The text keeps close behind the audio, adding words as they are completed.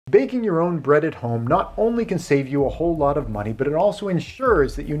Baking your own bread at home not only can save you a whole lot of money, but it also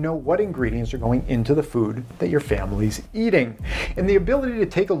ensures that you know what ingredients are going into the food that your family's eating. And the ability to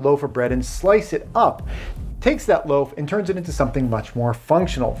take a loaf of bread and slice it up takes that loaf and turns it into something much more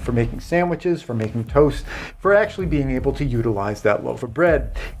functional for making sandwiches, for making toast, for actually being able to utilize that loaf of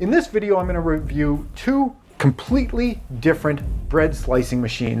bread. In this video, I'm going to review two completely different bread slicing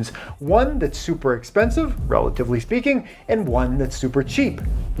machines. One that's super expensive, relatively speaking, and one that's super cheap.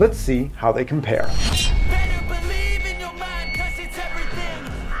 Let's see how they compare.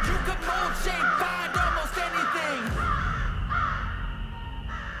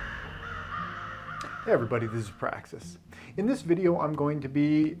 Hey everybody, this is Praxis. In this video, I'm going to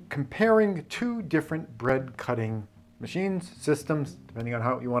be comparing two different bread cutting machines, systems, depending on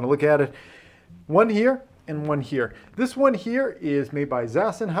how you want to look at it. One here and one here. This one here is made by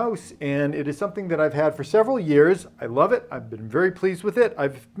Zassenhaus, and it is something that I've had for several years. I love it. I've been very pleased with it.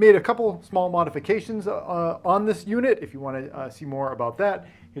 I've made a couple small modifications on this unit. If you want to see more about that,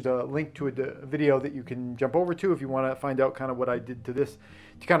 here's a link to a video that you can jump over to if you want to find out kind of what I did to this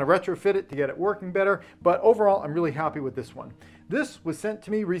to kind of retrofit it to get it working better. But overall, I'm really happy with this one. This was sent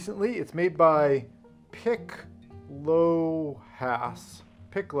to me recently. It's made by Picklohas.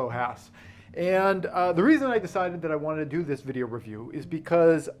 And the reason I decided that I wanted to do this video review is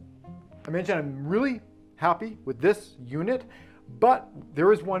because I mentioned I'm really happy with this unit, but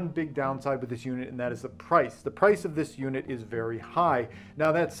there is one big downside with this unit, and that is the price. The price of this unit is very high.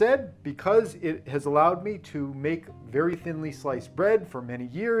 Now that said, because it has allowed me to make very thinly sliced bread for many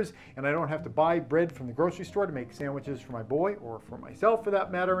years, and I don't have to buy bread from the grocery store to make sandwiches for my boy or for myself for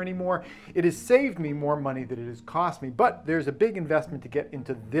that matter anymore, it has saved me more money than it has cost me. But there's a big investment to get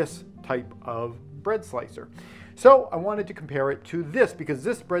into this type of bread slicer. So I wanted to compare it to this because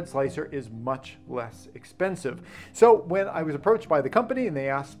this bread slicer is much less expensive. So when I was approached by the company and they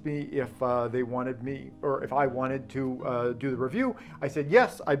asked me if they wanted me, or if I wanted to do the review, I said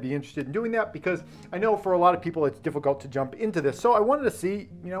yes, I'd be interested in doing that because I know for a lot of people it's difficult to jump into this. So I wanted to see,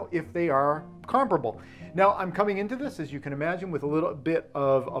 if they are comparable. Now I'm coming into this, as you can imagine, with a little bit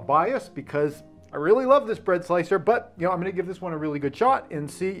of a bias because I really love this bread slicer, but I'm going to give this one a really good shot and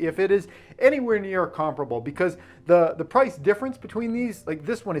see if it is anywhere near comparable, because the price difference between these, like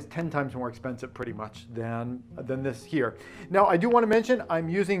this one is 10 times more expensive pretty much than this here. Now I do want to mention I'm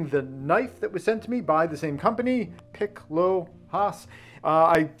using the knife that was sent to me by the same company, Picklohas.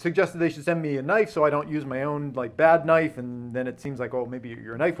 I suggested they should send me a knife so I don't use my own bad knife, and then it seems like, oh, maybe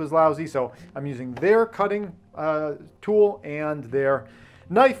your knife was lousy. So I'm using their cutting tool and their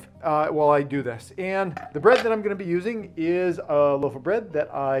knife while I do this. And the bread that I'm going to be using is a loaf of bread that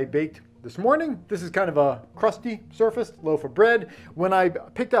I baked this morning. This is kind of a crusty surfaced loaf of bread. When I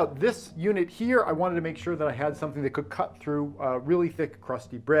picked out this unit here, I wanted to make sure that I had something that could cut through really thick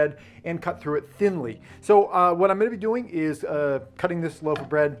crusty bread and cut through it thinly. So what I'm going to be doing is cutting this loaf of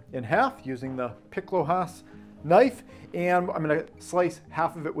bread in half using the Picklohas knife, and I'm going to slice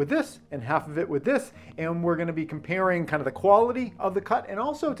half of it with this and half of it with this, and we're going to be comparing kind of the quality of the cut and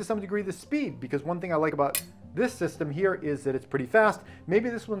also to some degree the speed, because one thing I like about this system here is that it's pretty fast.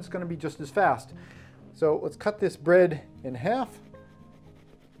 Maybe this one's going to be just as fast. So let's cut this bread in half.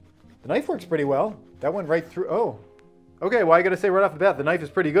 The knife works pretty well. That went right through. Oh, okay, well I got to say right off the bat, the knife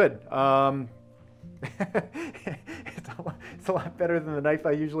is pretty good. It's a lot better than the knife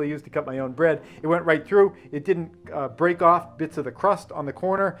I usually use to cut my own bread. It went right through. It didn't break off bits of the crust on the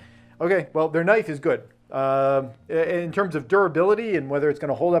corner. Okay, well, their knife is good. In terms of durability and whether it's going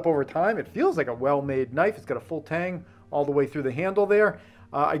to hold up over time, it feels like a well-made knife. It's got a full tang all the way through the handle there.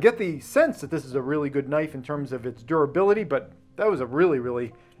 I get the sense that this is a really good knife in terms of its durability, but that was a really,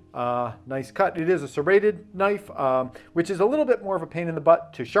 really nice cut. It is a serrated knife, which is a little bit more of a pain in the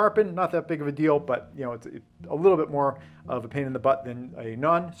butt to sharpen. Not that big of a deal, but it's a little bit more of a pain in the butt than a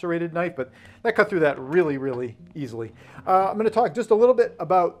non-serrated knife, but that cut through that really, really easily. I'm going to talk just a little bit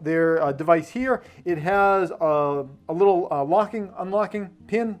about their device here. It has a little locking, unlocking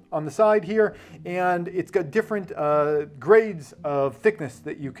pin on the side here, and it's got different grades of thickness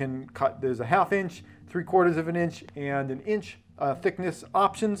that you can cut. There's a 1/2 inch, 3/4 of an inch, and an inch thickness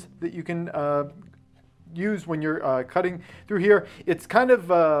options that you can use when you're cutting through here. It's kind of,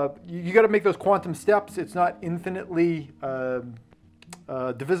 you got to make those quantum steps. It's not infinitely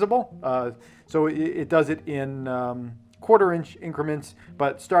divisible. So it does it in 1/4 inch increments,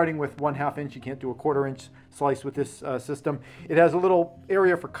 but starting with 1/2 inch, you can't do a 1/4 inch slice with this system. It has a little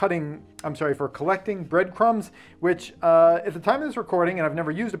area for for collecting breadcrumbs, which at the time of this recording, and I've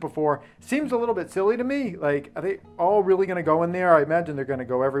never used it before, seems a little bit silly to me. Like, are they all really going to go in there? I imagine they're going to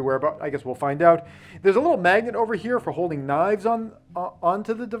go everywhere, but I guess we'll find out. There's a little magnet over here for holding knives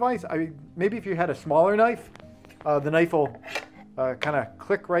onto the device. Maybe if you had a smaller knife, the knife will kind of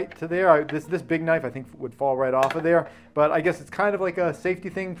click right to there. This big knife I think would fall right off of there, but I guess it's kind of like a safety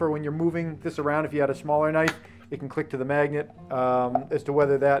thing for when you're moving this around. If you had a smaller knife, it can click to the magnet. As to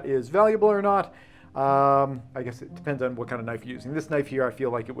whether that is valuable or not, I guess it depends on what kind of knife you're using. This knife here, I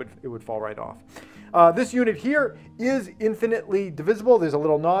feel like it would fall right off. This unit here is infinitely divisible. There's a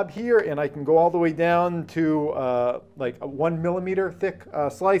little knob here, and I can go all the way down to like a 1 millimeter thick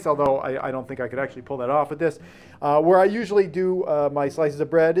slice, although I don't think I could actually pull that off with this. Where I usually do my slices of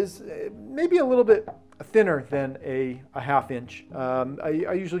bread is maybe a little bit thinner than a ½ inch.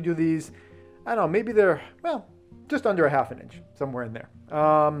 I usually do these, I don't know, maybe they're, well, just under a ½ inch, somewhere in there.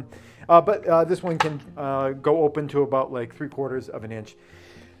 But this one can go open to about like 3/4 of an inch.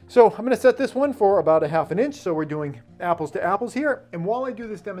 So I'm going to set this one for about a ½ inch. So we're doing apples to apples here. And while I do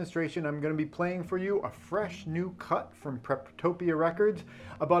this demonstration, I'm going to be playing for you a fresh new cut from Preptopia Records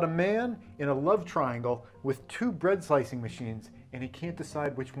about a man in a love triangle with 2 bread slicing machines, and he can't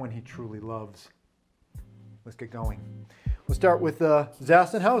decide which one he truly loves. Let's get going. We'll start with the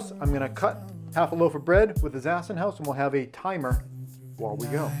Zassenhaus. I'm going to cut half a loaf of bread with the Zassenhaus, and we'll have a timer while we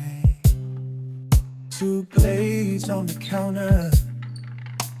go. 2 plates on the counter,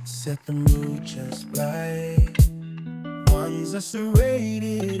 set the mood just right. One's a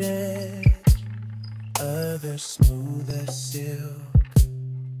serrated edge, other smooth as silk.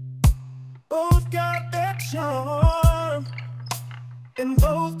 Both got their charm, and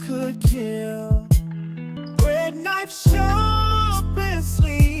both could kill. Bread knife sharp and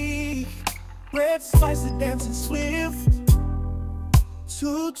sleek, bread slicer dancing swift.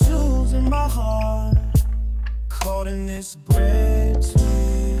 2 tools in my heart, caught in this bread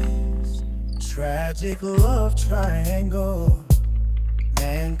twist. Tragic love triangle,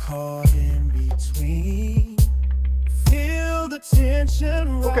 man caught in between. Feel the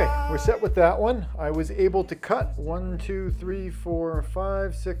tension rise. Okay, we're set with that one. I was able to cut 1, 2, 3, 4,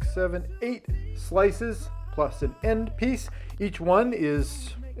 5, 6, 7, 8 slices plus an end piece. Each one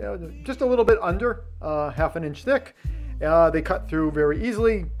is just a little bit under ½ an inch thick. They cut through very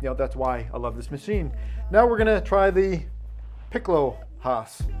easily. That's why I love this machine. Now we're gonna try the THUBNAIL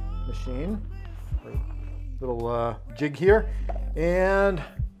machine. Little jig here, and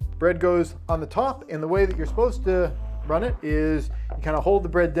bread goes on the top. And the way that you're supposed to run it is you kind of hold the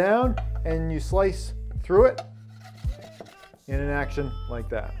bread down and you slice through it in an action like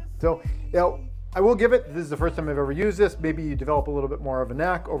that. So I will give it, this is the first time I've ever used this. Maybe you develop a little bit more of a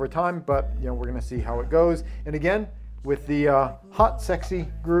knack over time, but we're gonna see how it goes. And again, with the hot, sexy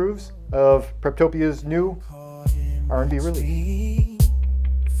grooves of Preptopia's new R&B release.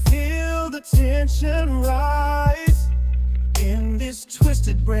 Feel the tension rise in this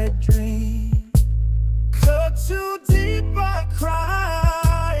twisted bread dream. Cut too deep, I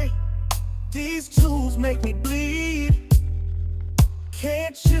cry. These tools make me bleed.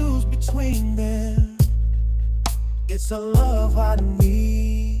 Can't choose between them. It's a love I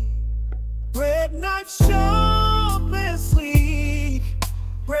need. Bread knife sharp and sleek,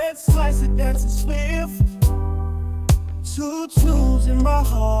 bread slicer dancing swift. 2 tools in my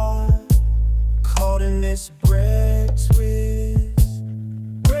heart, caught in this bread twist.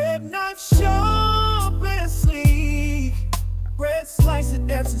 Bread knife sharp and sleek, bread slicer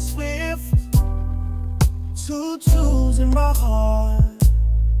dancing swift. 2 tools in my heart,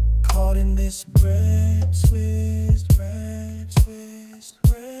 caught in this bread twist, bread twist,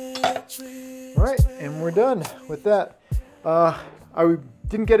 bread twist. All right, and we're done with that. I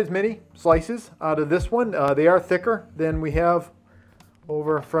didn't get as many slices out of this one. They are thicker than we have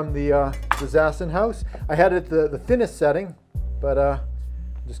over from the Zassenhaus. I had it the thinnest setting, but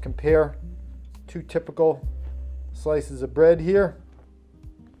just compare 2 typical slices of bread here.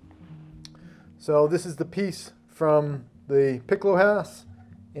 So this is the piece from the THUBNAIL,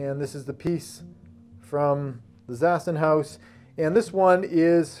 and this is the piece from the Zassenhaus. And this one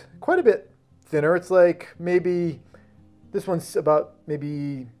is quite a bit thinner. It's like maybe, this one's about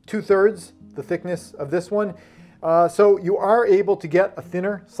maybe 2/3 the thickness of this one. So you are able to get a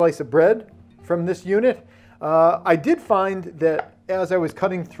thinner slice of bread from this unit. I did find that as I was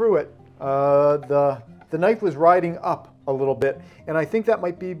cutting through it, the knife was riding up a little bit, and I think that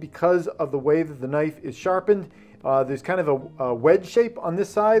might be because of the way that the knife is sharpened. There's kind of a wedge shape on this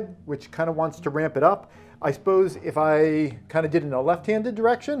side, which kind of wants to ramp it up. I suppose if I kind of did it in a left-handed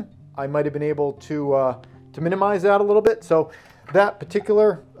direction, I might have been able to to minimize that a little bit. So that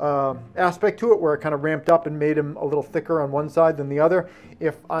particular aspect to it, where it kind of ramped up and made them a little thicker on one side than the other,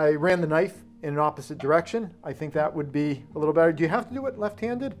 if I ran the knife in an opposite direction, I think that would be a little better. Do you have to do it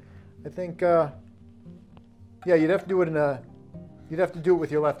left-handed? I think, yeah, you'd have to do it in a, you'd have to do it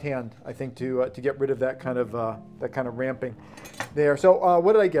with your left hand, I think, to get rid of that kind of ramping there. So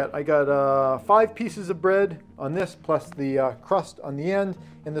what did I get? I got 5 pieces of bread on this, plus the crust on the end.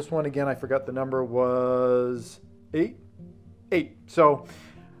 And this one, again, I forgot the number, was 8. So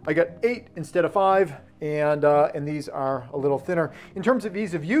I got 8 instead of 5, and these are a little thinner. In terms of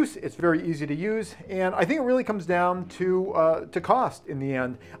ease of use, it's very easy to use, and I think it really comes down to cost in the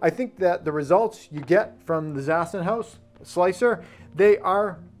end. I think that the results you get from the Zassenhaus slicer, they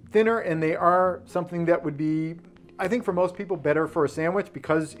are thinner, and they are something that would be, I think, for most people, better for a sandwich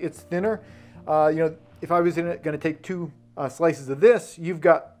because it's thinner. You know, if I was going to take 2 slices of this, you've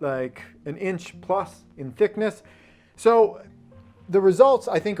got like an inch plus in thickness. So the results,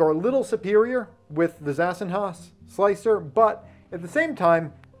 I think, are a little superior with the Zassenhaus slicer, but at the same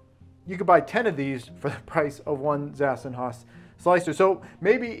time, you could buy 10 of these for the price of 1 Zassenhaus slicer. So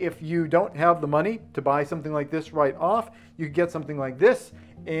maybe if you don't have the money to buy something like this right off, you could get something like this.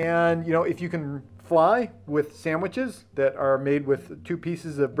 And, you know, if you can fly with sandwiches that are made with 2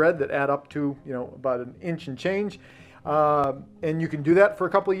 pieces of bread that add up to, you know, about an inch and change, and you can do that for a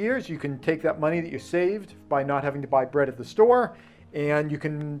couple of years, you can take that money that you saved by not having to buy bread at the store, and you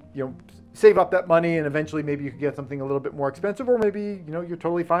can, you know, save up that money, and eventually maybe you can get something a little bit more expensive, or maybe, you know, you're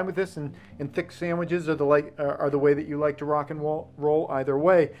totally fine with this, and thick sandwiches are the way that you like to rock and roll either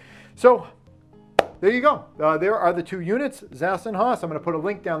way. So there you go. There are the 2 units, Zassenhaus. I'm going to put a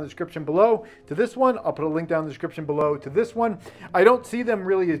link down in the description below to this one. I'll put a link down in the description below to this one. I don't see them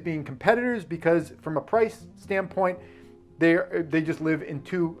really as being competitors because from a price standpoint, they just live in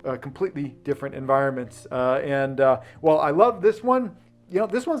 2 completely different environments. While I love this one, you know,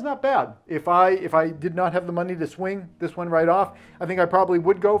 this one's not bad. If I did not have the money to swing this one right off, I think I probably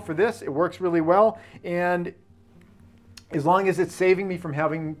would go for this. It works really well, and as long as it's saving me from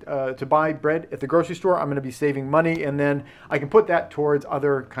having to buy bread at the grocery store, I'm going to be saving money, and then I can put that towards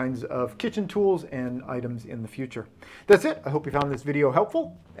other kinds of kitchen tools and items in the future. That's it. I hope you found this video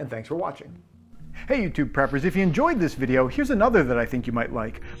helpful, and thanks for watching. Hey YouTube preppers, if you enjoyed this video, here's another that I think you might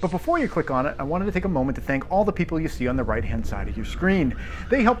like. But before you click on it, I wanted to take a moment to thank all the people you see on the right-hand side of your screen.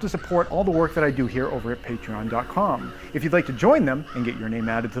 They help to support all the work that I do here over at patreon.com. If you'd like to join them and get your name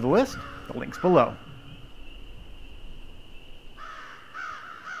added to the list, the link's below.